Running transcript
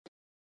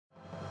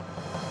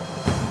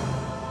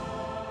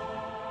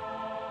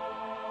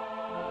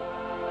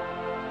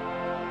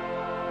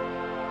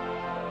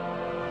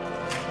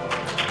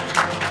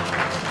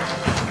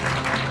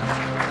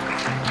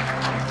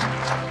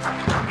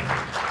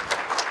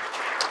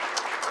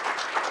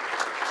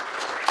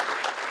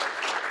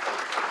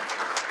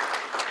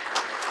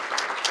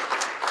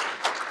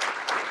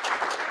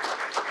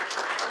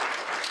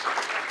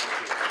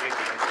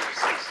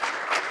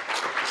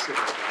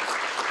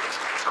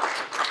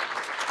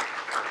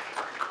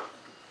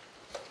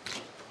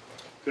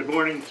Good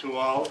morning to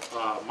all.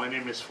 My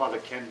name is Father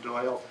Ken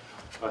Doyle,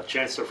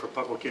 Chancellor for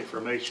Public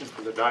Information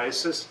for the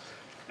Diocese,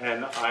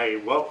 and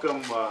I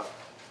welcome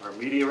our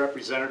media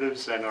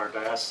representatives and our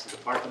diocesan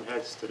department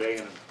heads today,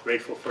 and I'm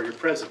grateful for your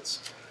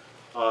presence.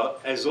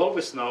 As all of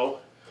us know,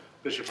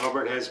 Bishop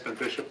Hubbard has been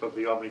Bishop of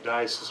the Albany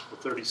Diocese for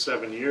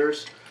 37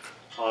 years.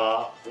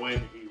 When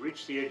he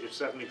reached the age of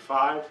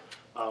 75,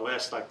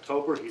 last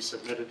October, he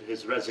submitted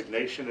his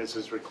resignation as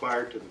is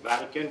required to the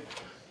Vatican.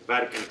 The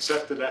Vatican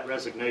accepted that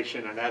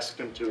resignation and asked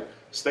him to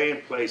stay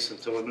in place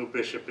until a new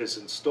bishop is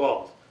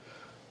installed.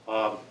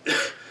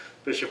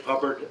 Bishop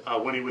Hubbard,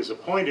 when he was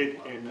appointed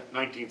in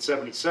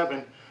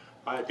 1977,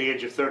 at the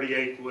age of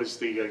 38, was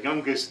the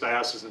youngest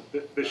diocesan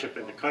bishop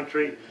in the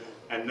country,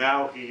 and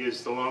now he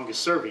is the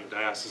longest serving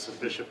diocesan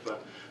bishop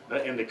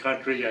in the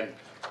country, and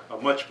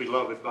much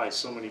beloved by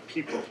so many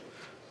people.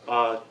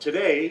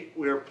 Today,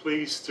 we are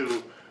pleased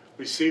to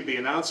receive the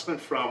announcement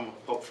from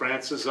Pope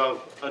Francis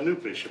of a new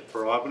bishop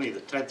for Albany, the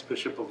 10th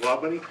Bishop of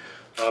Albany,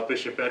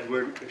 Bishop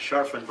Edward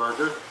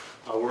Scharfenberger.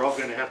 We're all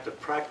going to have to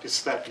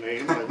practice that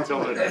name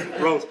until it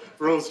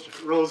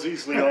rolls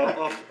easily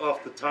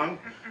off the tongue.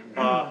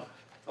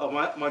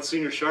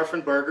 Monsignor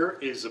Scharfenberger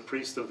is a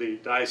priest of the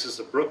Diocese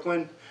of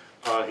Brooklyn.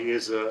 He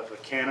is a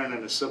canon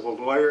and a civil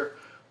lawyer.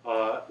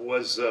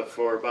 Was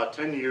for about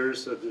 10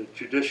 years the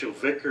judicial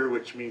vicar,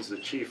 which means the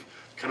chief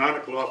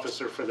canonical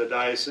officer for the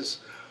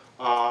diocese.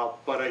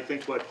 But I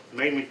think what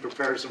mainly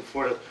prepares him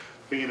for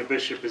being a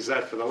bishop is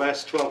that for the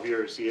last 12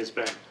 years he has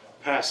been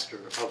pastor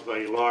of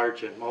a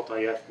large and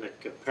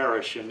multi-ethnic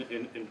parish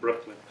in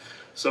Brooklyn.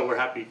 So we're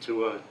happy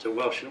to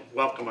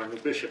welcome our new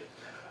bishop.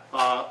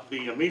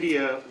 The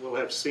media will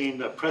have seen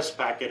the press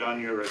packet on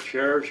your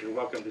chairs. You're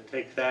welcome to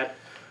take that.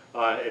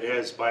 It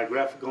has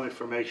biographical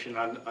information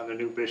on the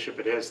new bishop.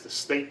 It has the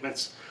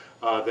statements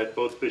that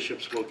both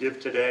bishops will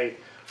give today.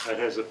 It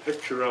has a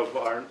picture of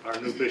our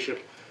new bishop.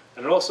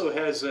 And it also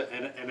has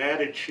an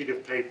added sheet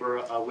of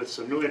paper with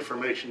some new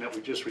information that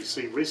we just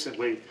received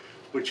recently,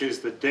 which is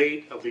the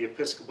date of the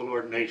Episcopal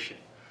ordination.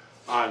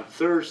 On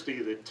Thursday,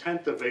 the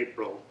 10th of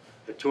April,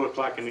 at 2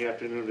 o'clock in the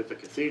afternoon at the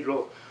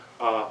cathedral,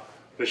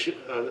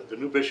 the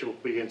new bishop will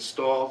be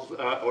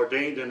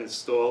ordained and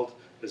installed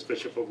as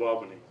Bishop of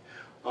Albany.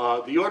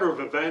 The order of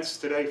events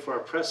today for our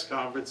press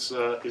conference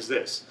is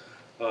this.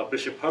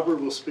 Bishop Hubbard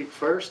will speak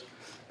first,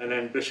 and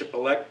then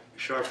Bishop-elect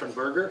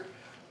Scharfenberger,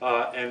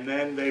 and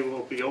then they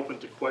will be open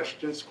to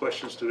questions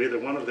to either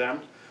one of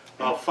them.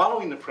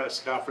 Following the press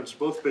conference,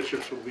 both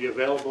bishops will be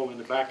available in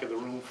the back of the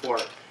room for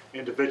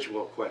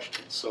individual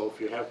questions. So if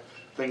you have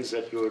things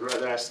that you would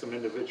rather ask them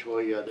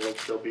individually,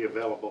 they'll be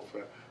available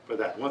for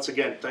that. Once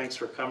again, thanks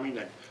for coming,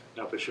 and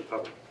now Bishop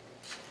Hubbard.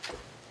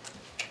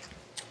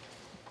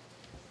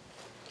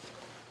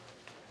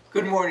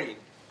 Good morning.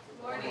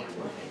 Good morning.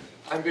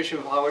 I'm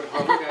Bishop Howard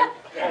Hubbard.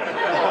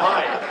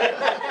 Hi.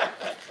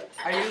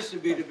 I used to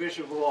be the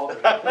Bishop of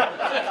Albany.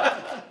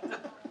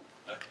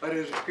 But it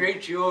was a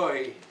great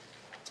joy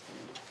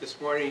this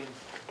morning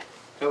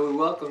that we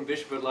welcome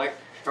Bishop-elect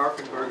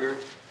Scharfenberger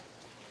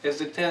as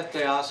the 10th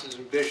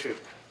Diocesan Bishop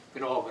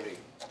in Albany.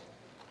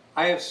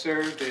 I have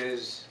served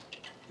as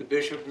the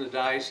Bishop in the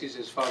diocese,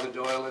 as Father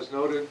Doyle has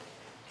noted,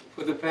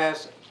 for the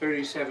past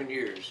 37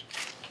 years.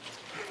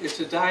 It's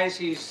a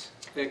diocese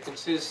that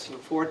consists of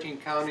 14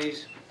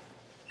 counties,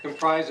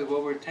 comprised of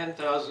over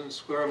 10,000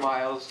 square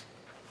miles,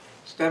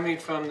 stemming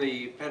from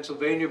the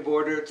Pennsylvania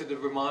border to the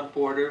Vermont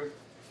border,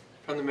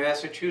 from the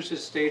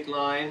Massachusetts state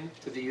line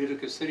to the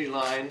Utica city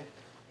line,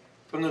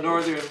 from the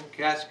northern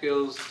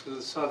Catskills to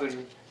the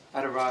southern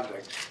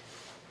Adirondacks.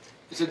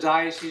 It's a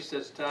diocese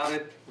that's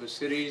dotted with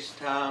cities,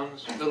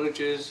 towns,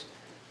 villages,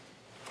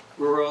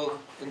 rural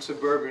and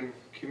suburban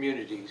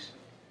communities.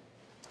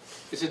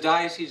 It's a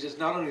diocese that's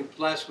not only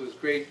blessed with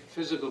great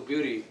physical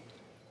beauty,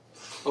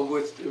 but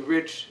with the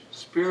rich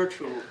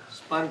spiritual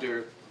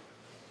splendor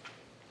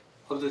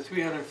of the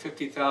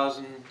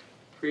 350,000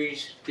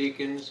 priests,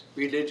 deacons,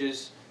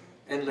 religious,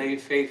 and lay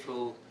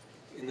faithful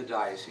in the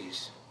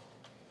diocese.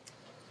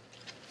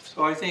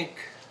 So I think,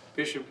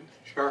 Bishop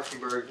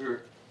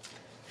Scharfenberger,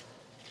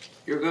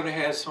 you're going to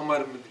have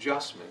somewhat of an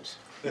adjustment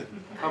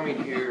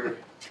coming here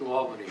to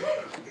Albany.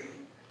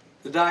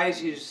 The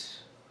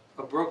Diocese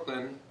of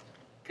Brooklyn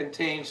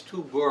contains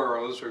 2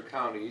 boroughs or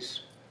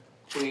counties,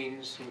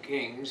 Queens and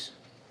Kings.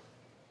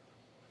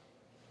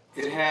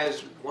 It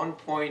has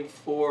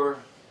 1.4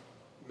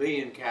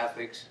 million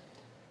Catholics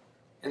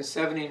and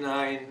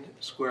 79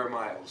 square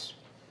miles.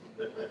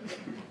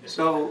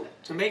 So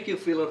to make you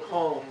feel at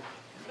home,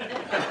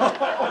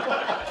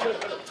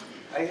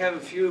 I have a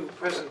few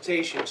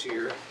presentations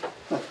here.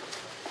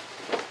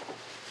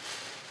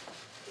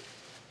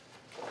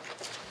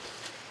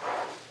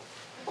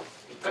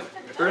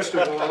 First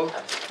of all,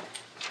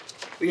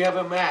 we have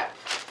a map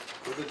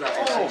of the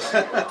diocese.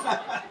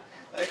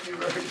 Thank you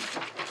very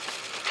much.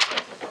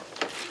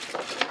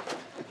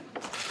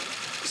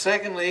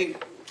 Secondly,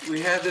 we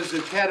have the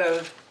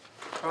Zucchetta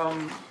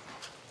from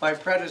my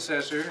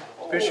predecessor,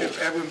 Bishop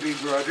Edwin B.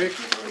 Broderick.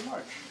 Thank you very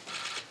much.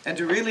 And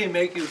to really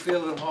make you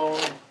feel at home,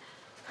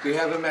 we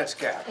have a Mets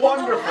cap.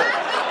 Wonderful.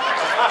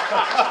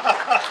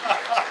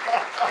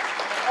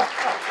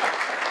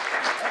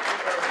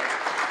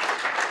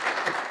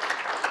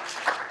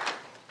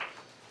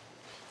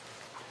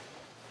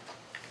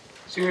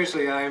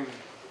 Seriously, I'm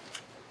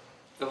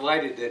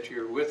delighted that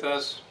you're with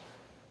us.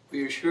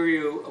 We assure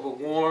you of a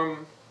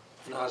warm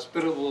and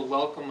hospitable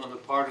welcome on the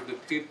part of the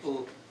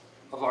people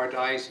of our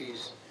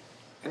diocese.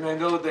 And I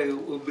know they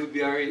will be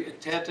very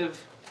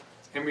attentive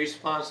and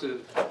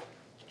responsive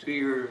to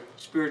your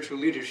spiritual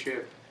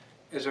leadership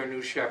as our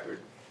new shepherd.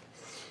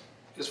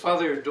 As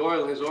Father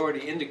Doyle has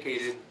already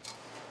indicated,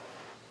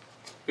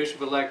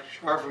 Bishop-elect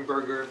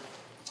Scharfenberger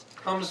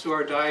comes to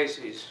our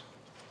diocese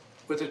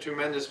with a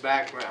tremendous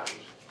background.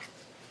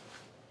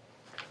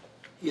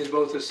 He is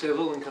both a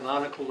civil and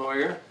canonical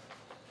lawyer.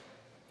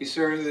 He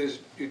served as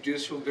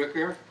judicial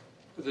vicar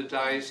for the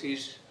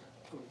Diocese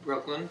of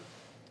Brooklyn.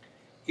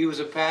 He was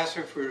a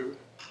pastor for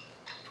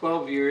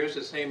 12 years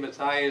at St.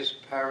 Matthias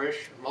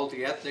Parish, a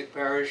multi-ethnic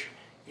parish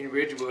in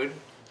Ridgewood.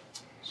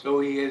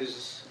 So he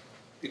has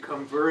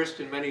become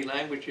versed in many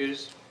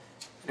languages,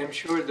 and I'm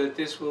sure that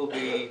this will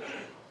be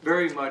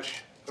very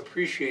much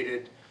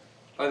appreciated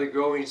by the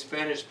growing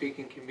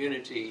Spanish-speaking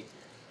community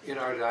in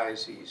our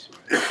diocese.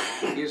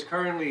 He is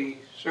currently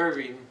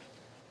serving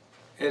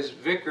as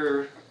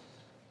vicar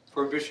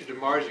for Bishop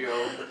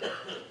DiMarzio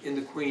in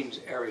the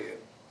Queens area.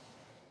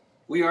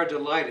 We are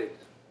delighted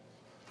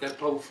that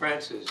Pope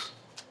Francis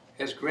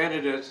has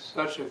granted us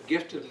such a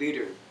gifted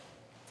leader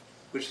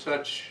with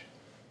such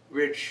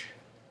rich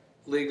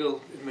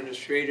legal,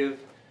 administrative,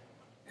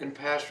 and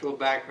pastoral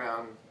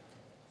background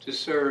to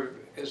serve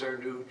as our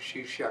new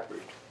chief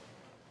shepherd.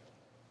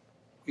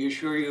 We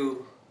assure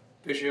you,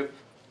 Bishop,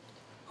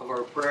 of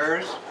our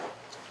prayers,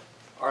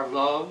 our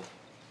love,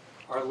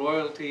 our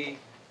loyalty,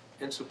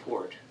 and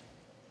support.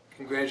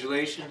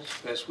 Congratulations,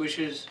 best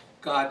wishes,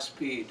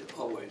 Godspeed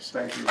always.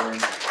 Thank you very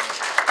much.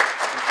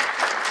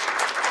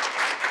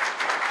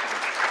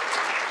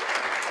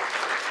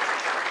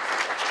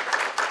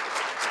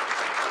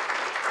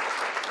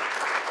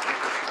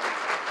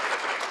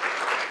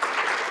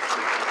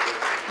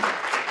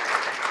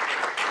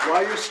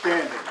 While you're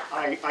standing,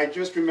 I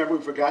just remember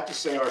we forgot to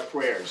say our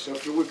prayers. So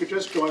if we could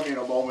just join me in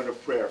a moment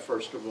of prayer,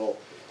 first of all,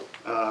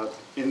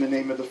 in the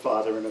name of the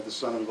Father, and of the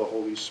Son, and of the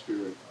Holy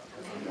Spirit.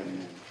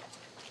 Amen.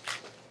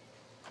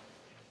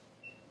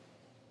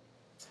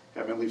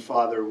 Heavenly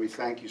Father, we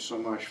thank you so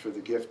much for the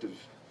gift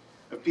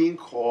of being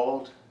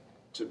called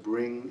to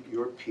bring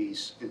your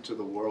peace into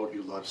the world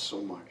you love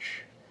so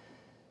much.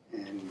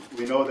 And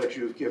we know that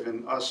you've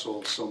given us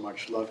all so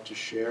much love to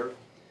share,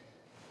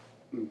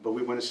 but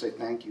we want to say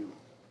thank you.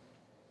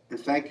 And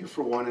thank you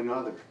for one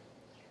another,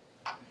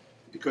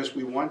 because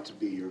we want to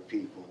be your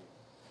people,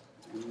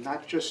 and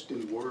not just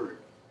in word,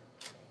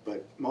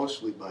 but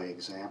mostly by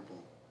example.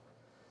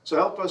 So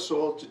help us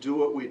all to do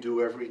what we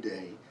do every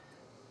day,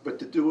 but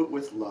to do it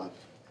with love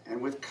and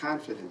with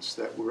confidence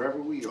that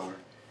wherever we are,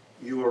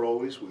 you are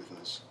always with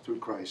us, through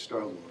Christ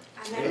our Lord.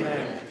 Amen.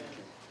 Amen.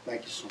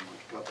 Thank you so much.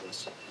 God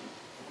bless.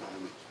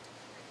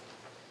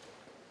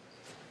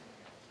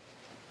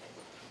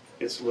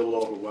 It's a little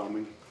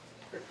overwhelming.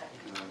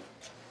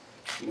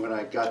 When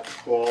I got the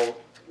call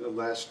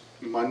last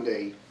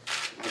Monday,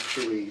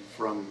 actually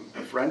from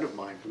a friend of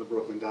mine from the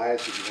Brooklyn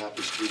Diocese who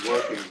happens to be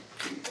working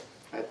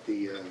at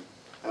the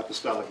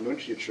Apostolic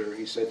Nunciature,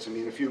 he said to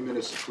me, in a few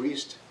minutes, the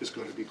priest is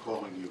going to be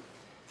calling you.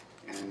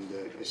 And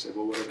I said,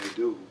 well, what did I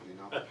do, you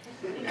know?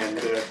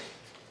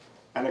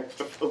 And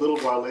a little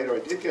while later, I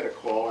did get a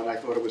call, and I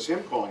thought it was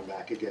him calling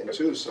back again,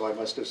 too. So I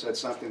must have said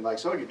something like,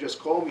 so you just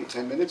called me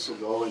 10 minutes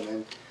ago, and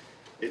then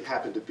it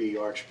happened to be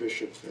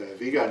Archbishop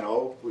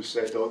Vigano, who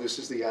said, oh, this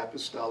is the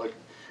Apostolic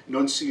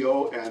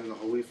Nuncio, and the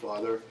Holy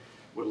Father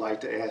would like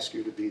to ask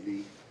you to be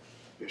the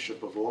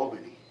Bishop of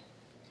Albany.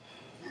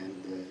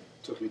 And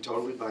it took me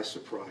totally by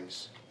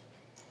surprise,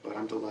 but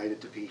I'm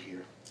delighted to be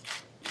here.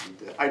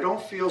 And I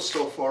don't feel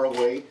so far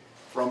away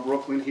from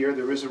Brooklyn here.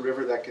 There is a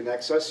river that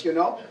connects us, you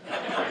know?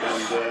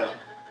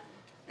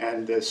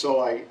 And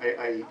so I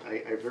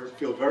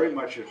feel very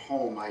much at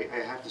home. I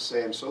have to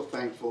say I'm so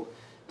thankful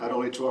not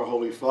only to our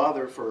Holy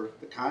Father for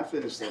the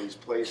confidence that he's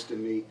placed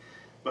in me,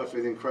 but for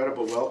the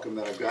incredible welcome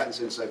that I've gotten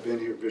since I've been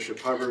here. Bishop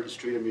Hubbard has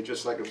treated me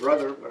just like a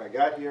brother when I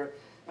got here,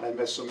 and I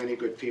met so many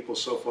good people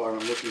so far,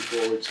 and I'm looking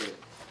forward to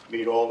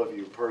meet all of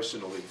you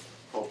personally,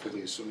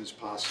 hopefully as soon as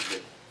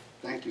possible.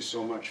 Thank you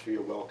so much for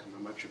your welcome.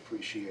 I much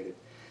appreciate it.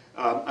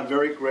 I'm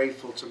very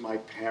grateful to my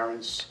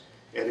parents,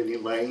 Ed and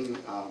Elaine,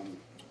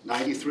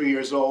 93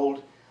 years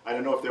old. I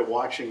don't know if they're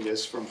watching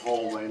this from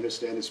home. I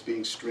understand it's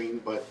being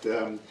streamed, but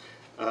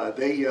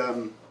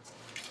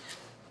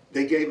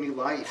they gave me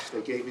life.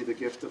 They gave me the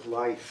gift of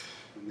life,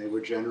 and they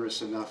were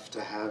generous enough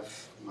to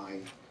have my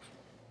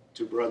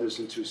 2 brothers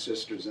and 2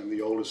 sisters. I'm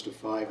the oldest of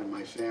 5 in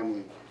my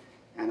family,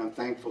 and I'm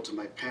thankful to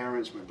my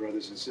parents, my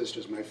brothers and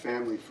sisters, my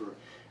family for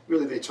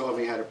really, they taught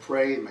me how to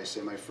pray. I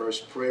say my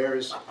first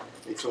prayers.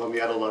 They taught me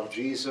how to love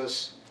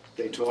Jesus.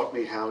 They taught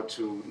me how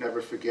to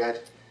never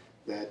forget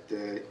that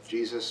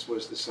Jesus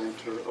was the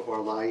center of our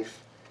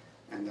life,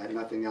 and that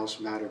nothing else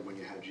mattered when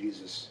you had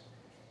Jesus.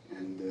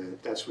 And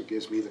that's what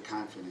gives me the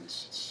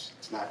confidence.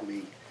 It's not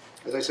me.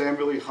 As I say, I'm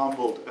really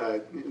humbled.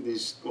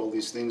 All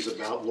these things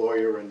about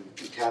lawyer and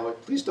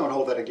Catholic, please don't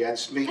hold that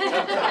against me.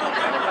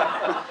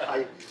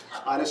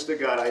 Honest to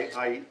God,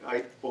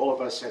 all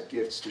of us have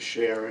gifts to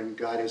share, and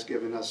God has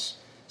given us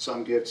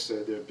some gifts.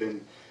 There have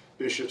been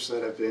bishops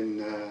that have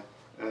been,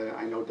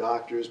 I know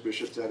doctors,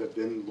 bishops that have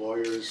been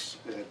lawyers,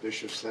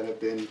 bishops that have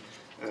been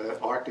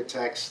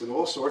architects, and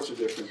all sorts of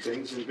different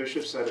things, and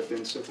bishops that have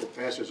been simple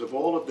pastors. Of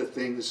all of the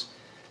things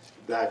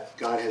that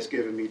God has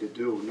given me to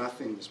do,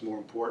 nothing is more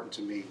important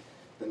to me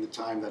than the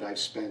time that I've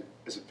spent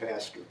as a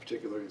pastor,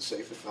 particularly in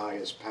St.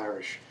 Matthias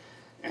Parish.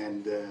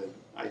 And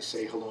I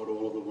say hello to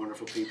all of the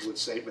wonderful people at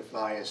St.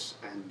 Matthias.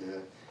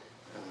 And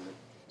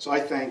so I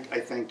thank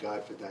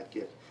God for that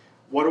gift.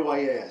 What do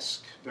I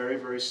ask? Very,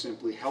 very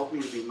simply, help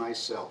me to be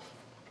myself.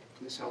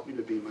 Please help me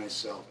to be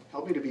myself.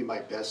 Help me to be my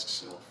best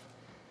self.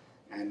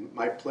 And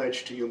my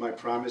pledge to you, my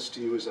promise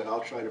to you is that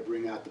I'll try to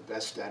bring out the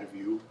best out of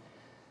you.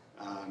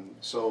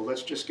 So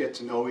let's just get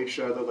to know each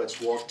other. Let's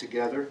walk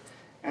together.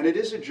 And it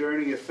is a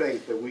journey of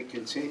faith that we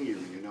continue.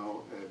 You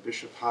know,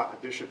 Bishop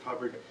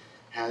Hubbard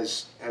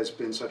has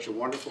been such a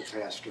wonderful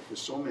pastor for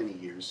so many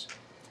years.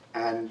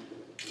 And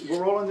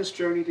we're all on this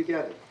journey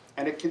together.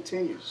 And it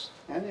continues.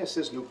 And yes,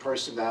 there's new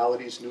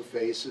personalities, new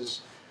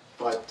faces.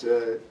 But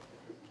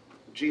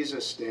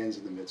Jesus stands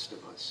in the midst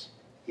of us.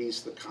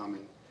 He's the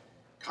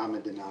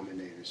common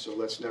denominator. So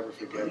let's never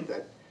forget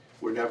that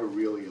we're never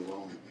really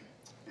alone.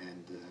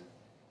 And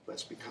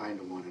let's be kind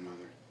to one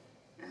another.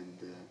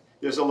 And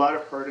there's a lot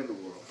of hurt in the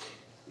world,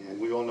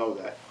 and we all know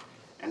that.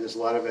 And there's a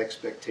lot of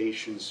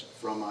expectations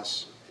from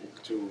us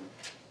to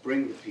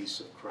bring the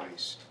peace of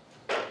Christ,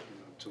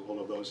 to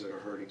all of those that are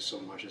hurting so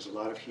much. There's a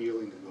lot of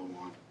healing to go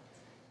on.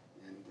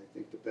 And I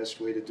think the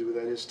best way to do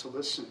that is to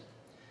listen.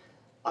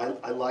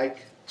 I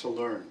like to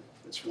learn.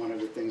 It's one of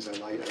the things I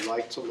like. I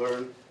like to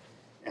learn,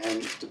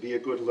 and to be a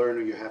good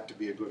learner, you have to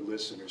be a good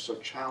listener. So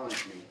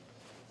challenge me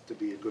to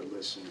be a good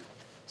listener,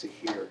 to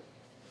hear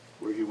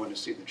where you want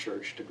to see the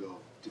church to go,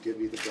 to give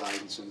me the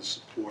guidance and the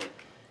support,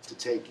 to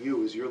take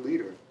you as your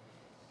leader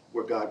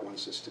where God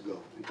wants us to go.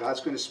 And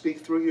God's going to speak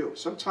through you.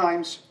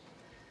 Sometimes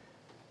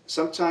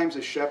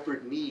a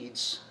shepherd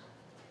needs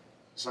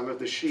some of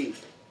the sheep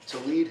to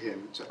lead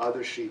him to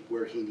other sheep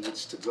where he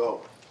needs to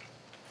go.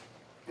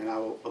 And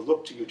I'll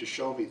look to you to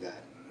show me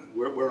that,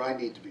 where I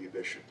need to be a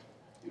bishop,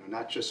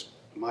 not just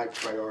my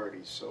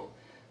priorities. So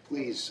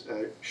please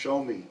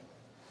show me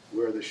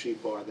where the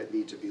sheep are that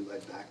need to be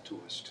led back to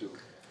us too.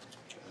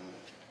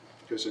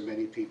 Because there are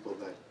many people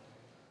that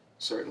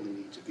certainly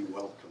need to be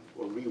welcomed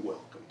or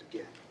re-welcomed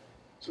again.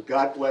 So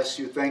God bless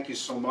you. Thank you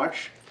so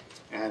much.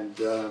 And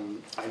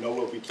I know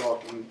we'll be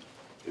talking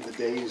in the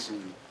days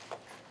and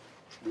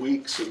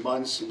weeks and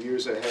months and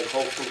years ahead,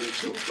 hopefully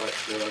too. But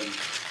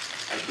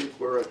I think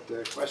we're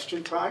at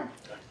question time.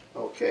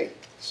 Okay,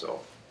 so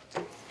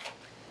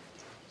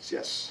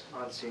yes.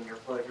 Monsignor,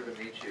 pleasure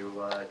to meet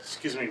you.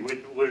 Excuse me,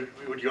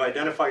 would you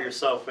identify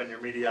yourself and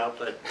your media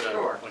outlet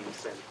Sure. when you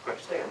say the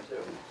question? Stand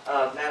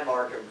too. Matt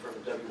Markham from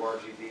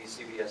WRGB,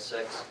 CBS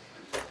 6.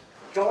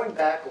 Going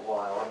back a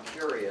while, I'm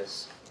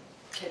curious,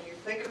 can you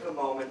think of a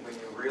moment when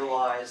you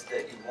realized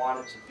that you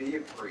wanted to be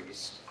a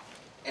priest,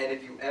 and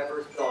if you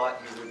ever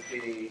thought you would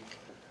be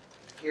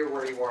here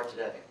where you are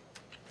today?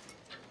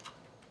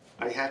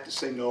 I have to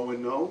say no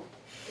and no,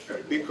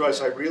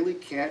 because I really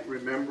can't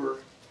remember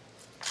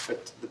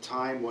at the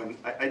time when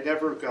I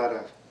never got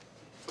a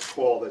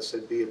call that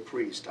said be a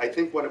priest. I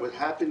think what would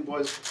happen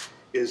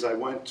is I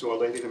went to Our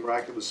Lady of the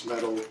Miraculous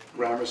Medal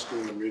Grammar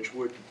School in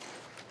Ridgewood,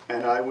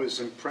 and I was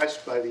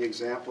impressed by the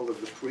example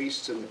of the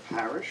priests in the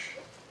parish.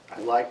 I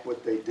liked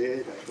what they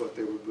did. I thought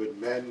they were good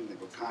men. They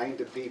were kind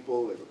to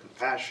people. They were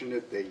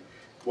compassionate. They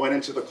went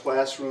into the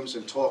classrooms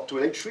and talked to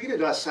us. They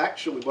treated us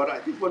actually, I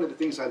think one of the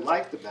things I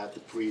liked about the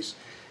priests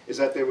is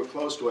that they were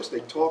close to us. They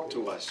talked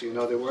to us. They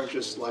weren't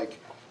just like,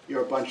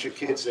 you're a bunch of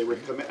kids. They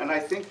would come in. And I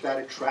think that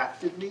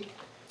attracted me.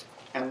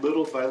 And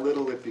little by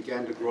little, it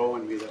began to grow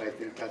in me that I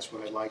think that's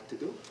what I like to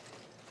do.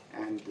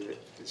 And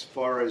as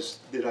far as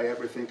did I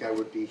ever think I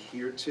would be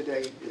here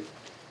today,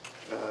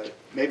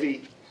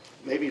 maybe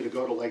to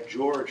go to Lake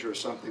George or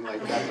something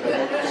like that, but I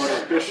never thought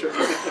as bishop.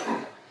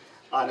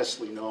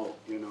 Honestly, no,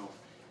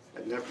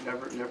 it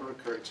never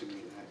occurred to me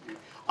that.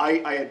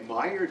 I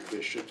admired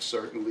bishops,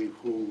 certainly,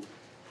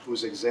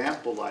 whose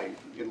example I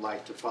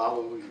like to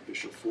follow.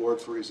 Bishop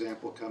Ford, for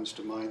example, comes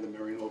to mind, the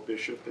Maryknoll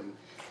bishop,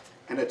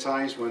 and at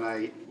times when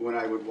I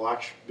would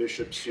watch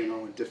bishops,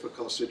 in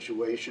difficult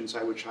situations,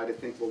 I would try to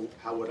think, well,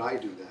 how would I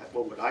do that?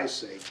 What would I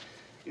say?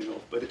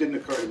 But it didn't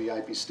occur to me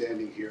I'd be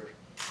standing here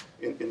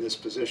in this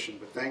position.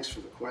 But thanks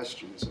for the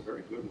question. It's a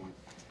very good one.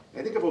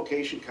 I think a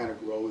vocation kind of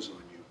grows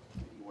on you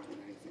more than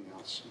anything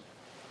else.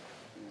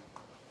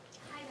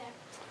 Hi there.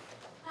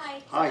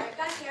 Hi. Hi. Sorry, I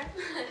got here.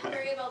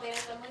 Maria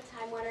Balvanas, I'm with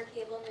Time Warner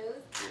Cable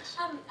News. Yes.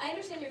 I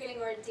understand you're getting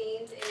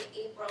ordained in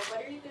April. What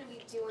are you going to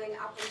be doing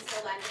up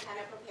until then to kind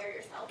of prepare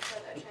yourself for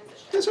the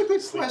transition? That's a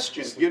good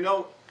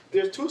question.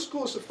 There's two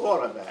schools of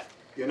thought on that.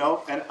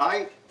 And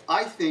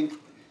I think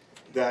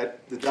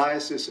that the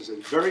diocese is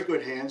in very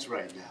good hands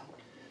right now.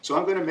 So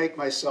I'm going to make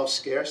myself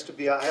scarce to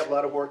be, I have a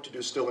lot of work to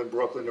do still in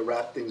Brooklyn to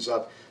wrap things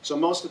up. So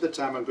most of the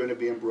time I'm going to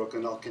be in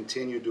Brooklyn. I'll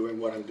continue doing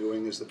what I'm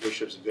doing as the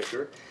bishop's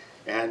vicar.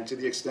 And to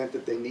the extent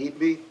that they need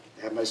me,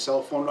 they have my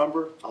cell phone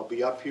number. I'll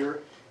be up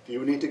here. If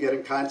you need to get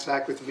in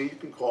contact with me, you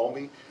can call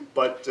me.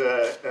 But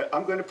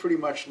I'm going to pretty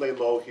much lay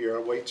low here.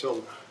 I'll wait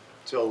till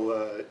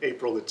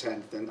April the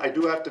 10th. And I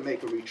do have to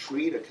make a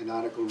retreat, a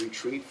canonical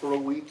retreat for a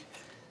week.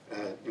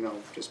 You know,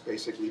 just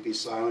basically be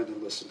silent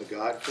and listen to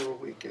God for a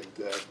week.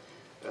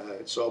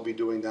 And so I'll be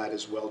doing that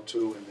as well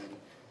too. And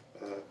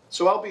then,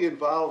 so I'll be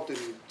involved in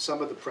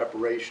some of the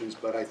preparations,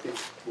 but I think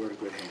we're in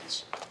good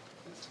hands.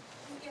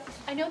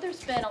 I know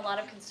there's been a lot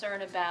of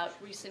concern about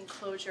recent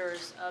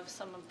closures of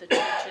some of the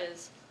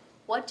churches.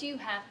 What do you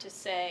have to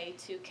say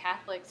to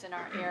Catholics in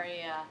our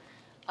area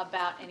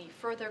about any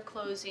further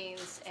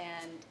closings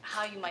and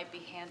how you might be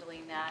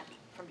handling that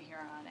from here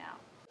on out?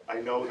 I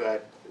know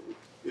that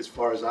as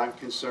far as I'm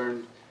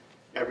concerned,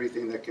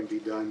 everything that can be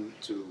done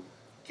to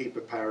keep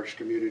a parish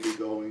community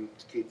going,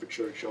 to keep a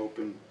church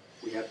open,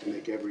 we have to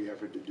make every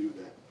effort to do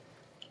that.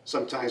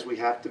 Sometimes we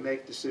have to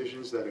make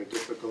decisions that are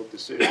difficult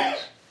decisions.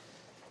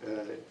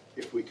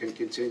 If we can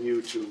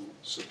continue to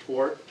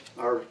support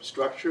our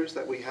structures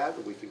that we have,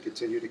 and we can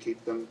continue to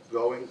keep them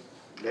going,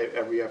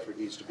 every effort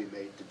needs to be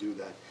made to do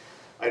that.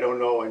 I don't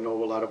know, I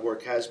know a lot of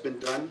work has been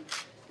done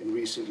in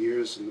recent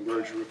years in the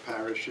merger of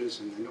parishes,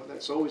 and I know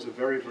that's always a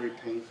very, very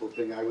painful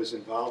thing. I was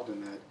involved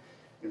in that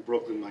in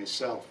Brooklyn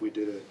myself. We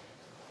did a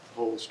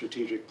whole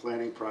strategic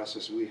planning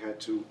process, and we had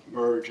to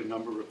merge a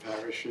number of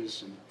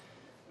parishes.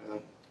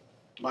 And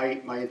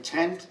my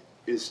intent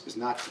is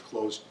not to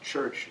close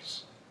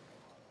churches,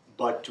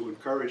 but to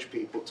encourage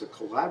people to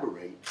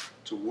collaborate,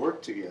 to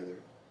work together,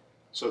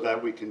 so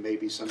that we can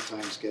maybe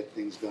sometimes get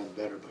things done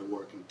better by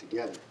working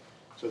together.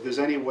 So if there's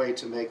any way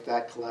to make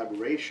that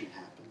collaboration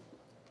happen,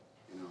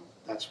 you know,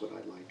 that's what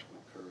I'd like to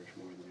encourage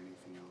more than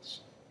anything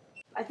else.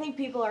 I think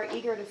people are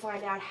eager to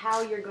find out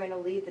how you're going to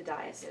lead the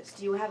diocese.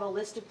 Do you have a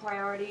list of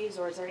priorities,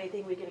 or is there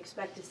anything we can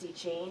expect to see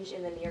change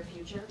in the near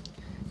future?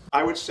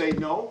 I would say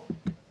no,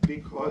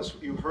 because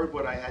you heard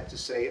what I had to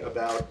say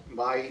about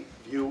my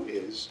view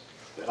is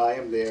that I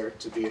am there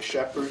to be a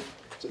shepherd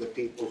to the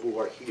people who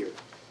are here,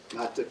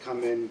 not to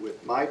come in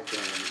with my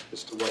plan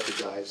as to what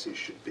the diocese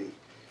should be.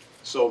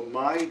 So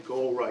my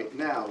goal right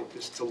now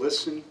is to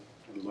listen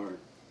and learn.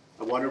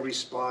 I want to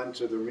respond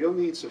to the real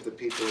needs of the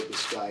people of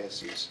this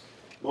diocese.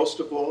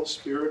 Most of all,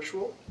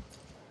 spiritual,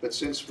 but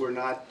since we're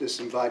not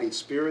disembodied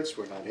spirits,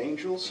 we're not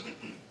angels,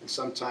 and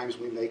sometimes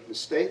we make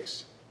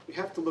mistakes, we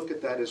have to look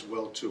at that as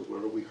well too.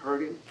 Where are we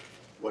hurting?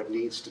 What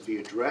needs to be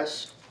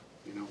addressed?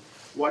 You know,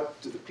 what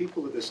do the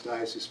people of this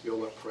diocese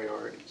feel are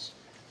priorities?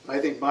 And I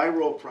think my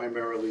role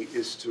primarily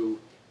is to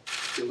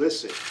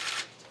elicit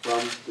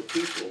from the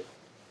people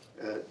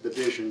the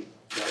vision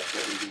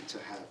that we need to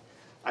have.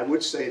 I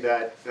would say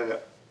that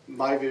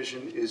my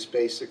vision is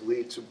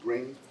basically to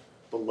bring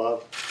the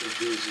love of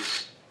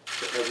Jesus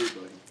to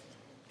everybody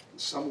in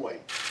some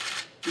way.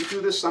 We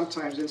do this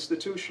sometimes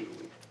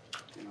institutionally,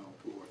 you know,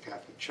 through our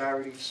Catholic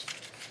charities,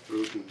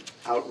 through the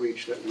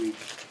outreach that we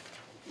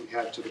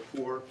have to the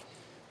poor.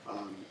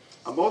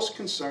 I'm most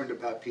concerned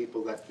about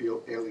people that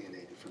feel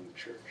alienated from the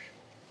church,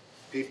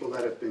 people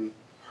that have been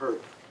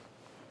hurt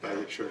by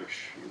the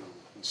church, you know,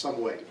 in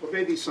some way, or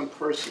maybe some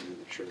person in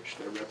the church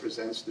that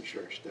represents the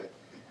church that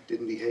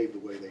didn't behave the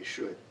way they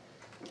should.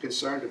 I'm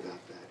concerned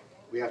about that.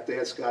 We have to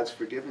ask God's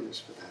forgiveness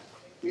for that.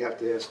 We have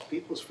to ask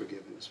people's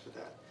forgiveness for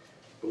that.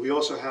 But we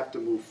also have to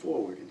move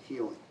forward in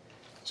healing.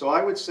 So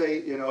I would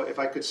say, you know, if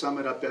I could sum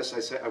it up best, I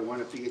say I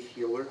want to be a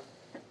healer.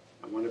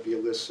 I want to be a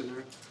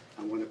listener.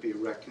 I want to be a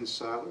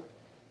reconciler.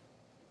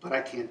 But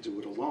I can't do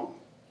it alone.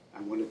 I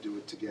want to do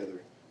it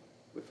together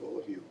with all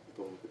of you, with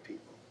all of the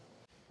people.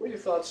 What are your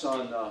thoughts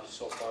on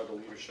so far the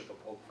leadership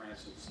of Pope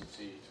Francis since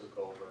he took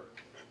over?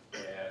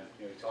 And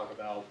you talk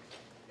about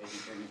maybe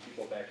bringing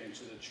people back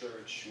into the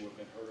church who have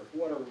been hurt or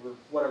for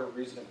whatever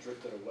reason have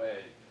drifted away.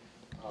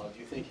 Do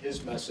you think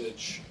his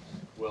message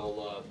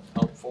will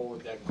help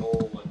forward that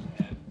goal,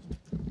 and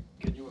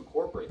can you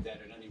incorporate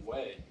that in any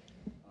way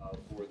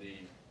for the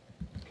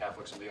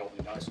Catholics in the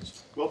Albany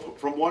Diocese? Well,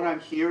 from what I'm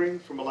hearing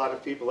from a lot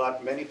of people,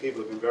 many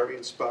people have been very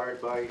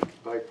inspired by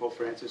Pope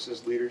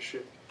Francis's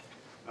leadership.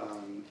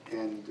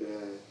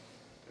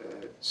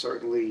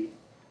 Certainly,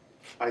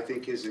 I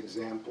think his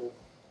example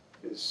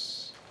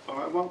is,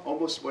 I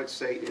almost would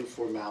say,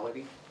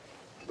 informality,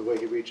 the way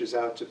he reaches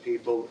out to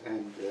people,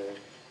 and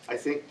I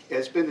think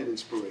has been an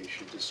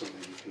inspiration to so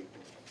many people.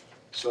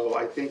 So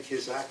I think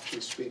his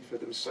actions speak for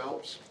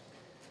themselves.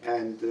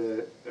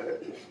 And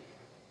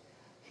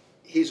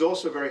he's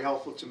also very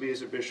helpful to me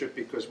as a bishop,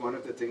 because one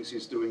of the things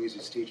he's doing is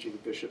he's teaching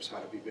bishops how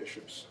to be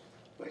bishops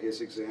by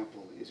his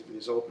example. In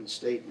his open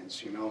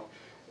statements, you know,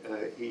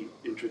 he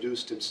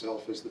introduced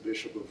himself as the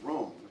Bishop of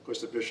Rome. Of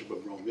course, the Bishop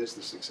of Rome is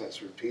the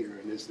successor of Peter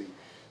and is the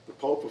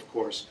Pope, of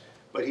course.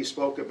 But he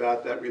spoke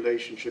about that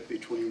relationship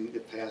between the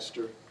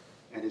pastor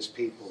and his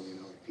people, you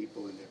know,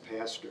 people and their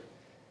pastor.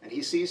 And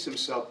he sees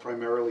himself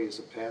primarily as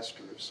a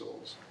pastor of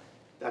souls.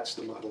 that's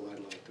the model I'd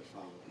like to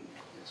follow.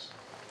 Yes.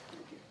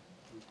 Thank you.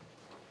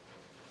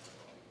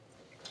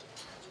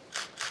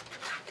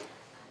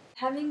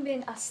 Having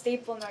been a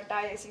staple in our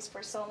diocese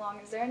for so long,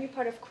 is there any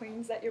part of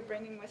Queens that you're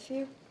bringing with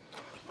you?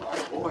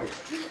 Oh, boy.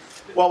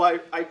 Well,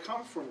 I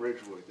come from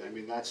Ridgewood. I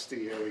mean, that's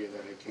the area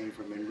that I came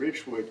from. And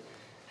Ridgewood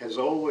has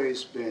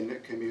always been a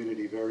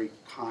community very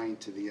kind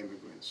to the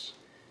immigrants.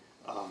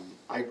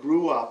 I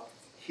grew up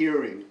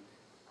hearing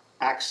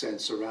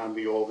accents around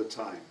me all the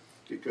time,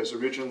 because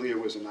originally it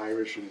was an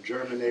Irish and a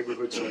German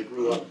neighborhood, so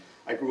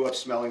I grew up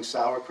smelling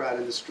sauerkraut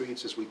in the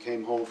streets as we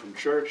came home from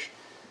church.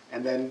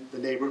 And then the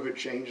neighborhood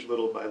changed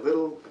little by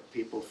little.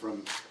 People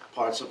from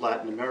parts of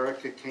Latin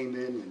America came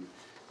in,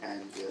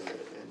 and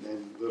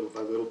then little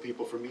by little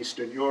people from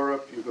Eastern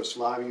Europe,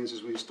 Yugoslavians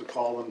as we used to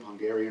call them,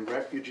 Hungarian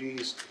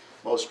refugees.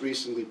 Most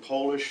recently,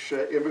 Polish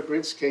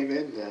immigrants came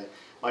in.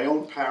 My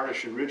own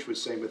parish in Ridgewood,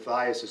 St.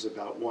 Matthias, is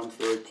about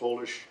 1/3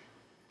 Polish,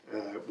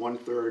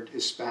 1/3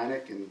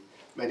 Hispanic, and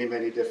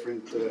many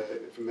different,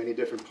 from many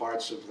different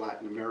parts of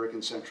Latin America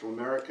and Central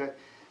America,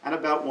 and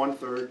about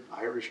 1/3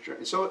 Irish.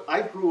 So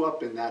I grew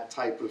up in that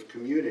type of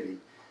community.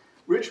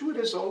 Ridgewood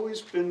has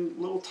always been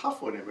a little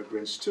tough on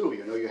immigrants too.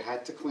 You know, you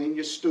had to clean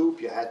your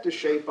stoop, you had to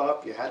shape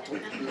up, you had to,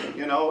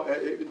 you know,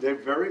 they're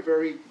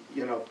very,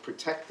 you know,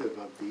 protective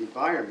of the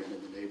environment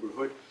in the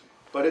neighborhood,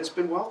 but it's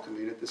been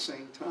welcoming at the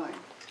same time.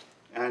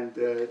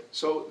 And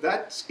so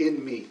that's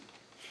in me.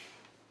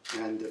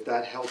 And if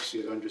that helps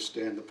you to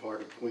understand the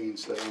part of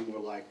Queens that I'm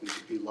more likely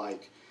to be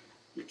like,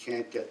 you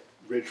can't get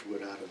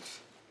Ridgewood out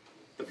of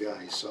the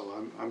guy. So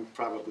I'm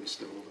probably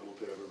still a little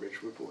bit of a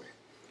Ridgewood boy.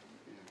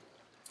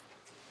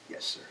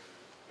 Yes, sir.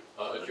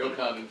 Joe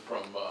Condon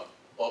from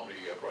Albany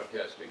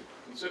Broadcasting.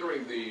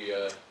 Considering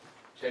the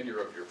tenure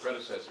of your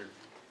predecessor,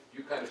 do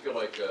you kind of feel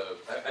like,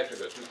 actually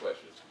I've got two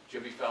questions.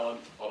 Jimmy Fallon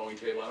following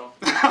Jay Leno?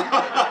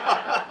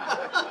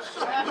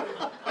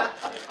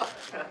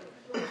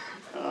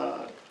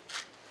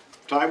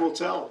 Time will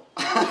tell.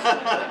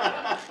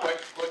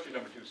 Question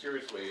number two,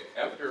 seriously,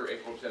 after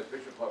April 10th,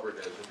 Bishop Hubbard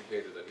has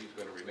indicated that he's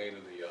going to remain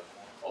in the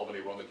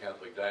Albany Roman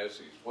Catholic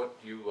Diocese. What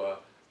do you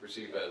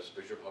perceive as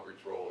Bishop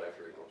Hubbard's role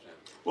after April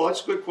 10th? Well,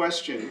 that's a good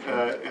question,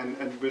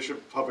 and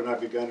Bishop Hubbard and I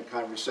began a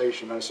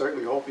conversation. I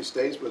certainly hope he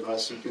stays with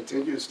us and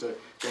continues to.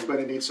 I'm going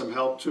to need some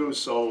help too.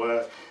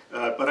 So,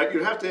 but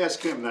you have to ask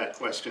him that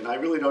question. I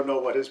really don't know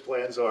what his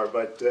plans are,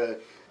 but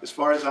as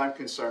far as I'm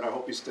concerned, I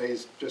hope he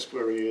stays just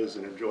where he is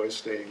and enjoys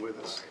staying with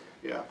us.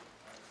 Yeah.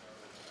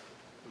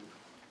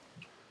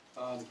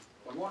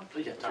 One more?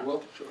 Yeah,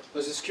 well, sure.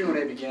 As this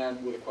Q&A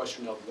began with a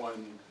question of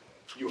when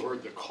you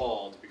heard the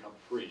call to become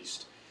a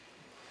priest,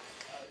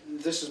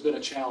 this has been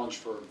a challenge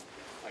for,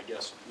 I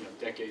guess, you know,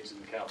 decades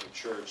in the Catholic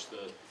Church,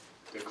 the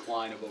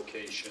decline of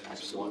vocations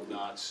and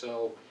whatnot.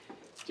 So,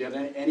 do you have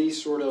any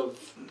sort of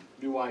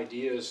new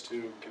ideas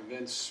to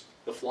convince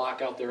the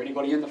flock out there,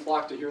 anybody in the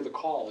flock, to hear the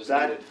call? Is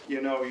that needed?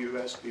 You know, you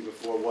asked me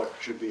before what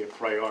should be a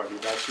priority.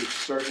 That should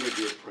certainly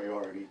be a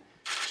priority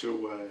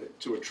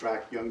to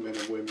attract young men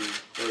and women,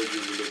 clergy,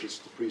 religious,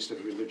 the priesthood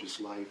of religious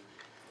life,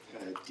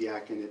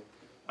 diaconate.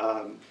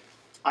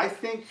 I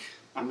think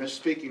I'm just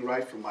speaking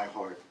right from my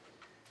heart.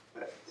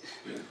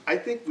 I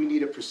think we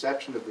need a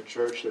perception of the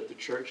church that the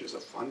church is a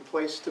fun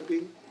place to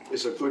be,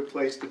 is a good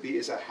place to be,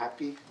 is a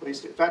happy place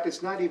to be. In fact,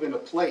 it's not even a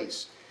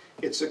place.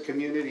 It's a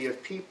community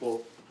of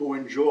people who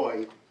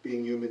enjoy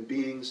being human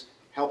beings,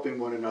 helping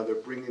one another,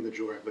 bringing the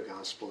joy of the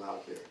gospel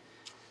out there.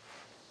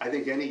 I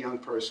think any young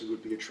person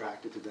would be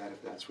attracted to that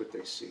if that's what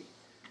they see.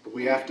 But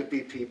we have to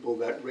be people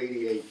that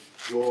radiate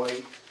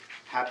joy,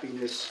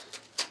 happiness.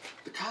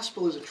 The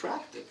gospel is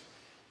attractive,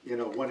 you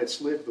know, when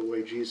it's lived the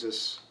way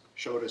Jesus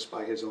showed us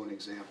by his own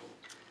example.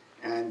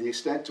 And the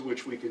extent to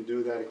which we can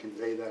do that and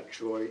convey that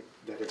joy,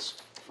 that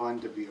it's fun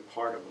to be a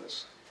part of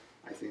us,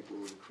 I think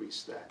will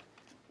increase that.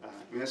 I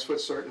mean, that's what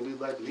certainly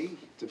led me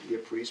to be a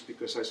priest,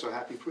 because I saw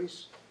happy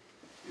priests.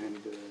 And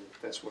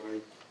that's what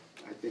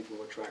I think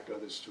will attract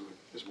others to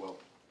it as well.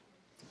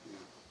 Yeah.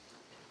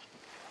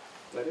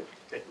 Is that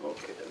it?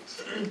 Okay,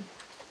 thanks.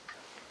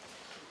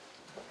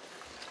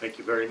 Thank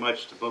you very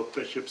much to both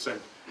bishops, and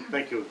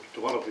thank you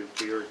to all of you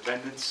for your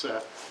attendance.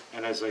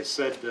 And as I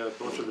said,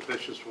 both of the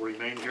bishops will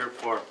remain here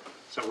for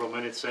several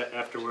minutes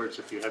afterwards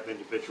if you have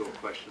individual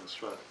questions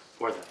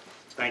for them.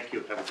 Thank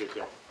you. Have a good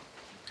day.